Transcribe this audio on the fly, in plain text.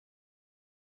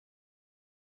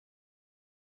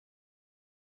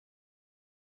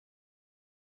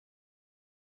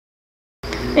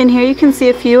And here you can see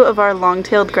a few of our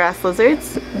long-tailed grass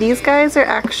lizards. These guys are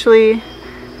actually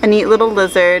a neat little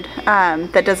lizard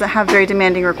that doesn't have very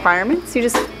demanding requirements. You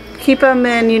just keep them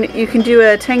in, you can do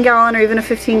a 10-gallon or even a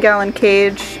 15-gallon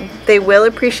cage. They will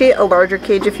appreciate a larger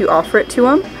cage if you offer it to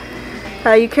them.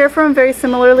 You care for them very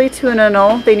similarly to an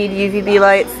anole. They need UVB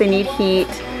lights, they need heat.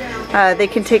 They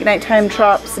can take nighttime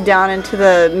drops down into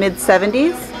the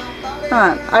mid-70s.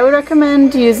 I would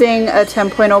recommend using a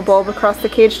 10.0 bulb across the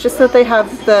cage just so that they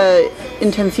have the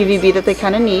intense UVB that they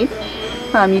kind of need.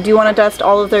 You do want to dust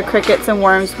all of their crickets and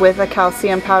worms with a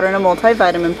calcium powder and a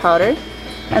multivitamin powder.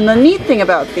 And the neat thing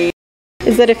about these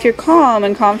is that if you're calm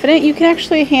and confident, you can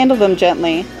actually handle them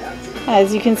gently.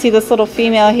 As you can see, this little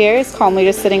female here is calmly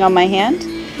just sitting on my hand.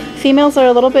 Females are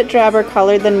a little bit drabber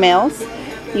colored than males.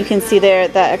 You can see there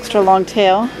that extra long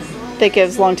tail that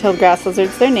gives long-tailed grass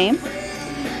lizards their name.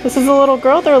 This is a little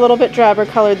girl. They're a little bit drabber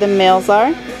colored than males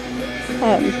are.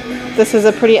 This is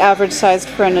a pretty average sized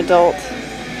for an adult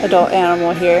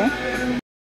animal here.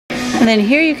 And then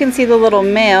here you can see the little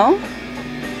male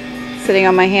sitting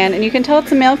on my hand, and you can tell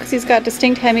it's a male because he's got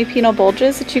distinct hemipenal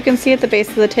bulges that you can see at the base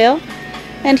of the tail,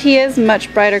 and he is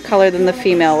much brighter color than the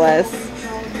female was.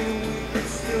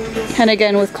 And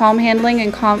again, with calm handling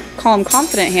and calm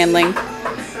confident handling,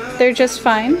 they're just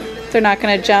fine. They're not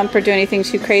going to jump or do anything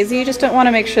too crazy. You just don't want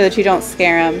to make sure that you don't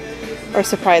scare them or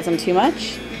surprise them too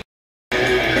much.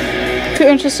 If you're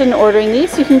interested in ordering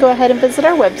these, you can go ahead and visit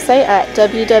our website at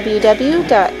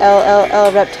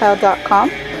www.LLLReptile.com,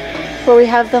 where we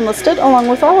have them listed along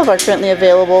with all of our currently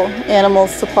available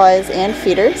animals, supplies, and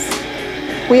feeders.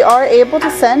 We are able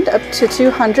to send up to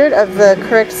 200 of the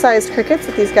correct sized crickets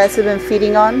that these guys have been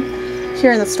feeding on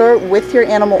here in the store with your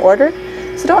animal order.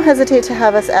 So don't hesitate to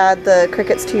have us add the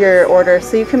crickets to your order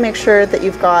so you can make sure that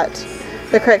you've got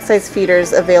the correct size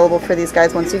feeders available for these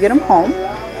guys once you get them home.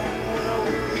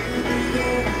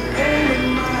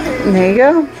 And there you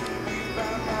go.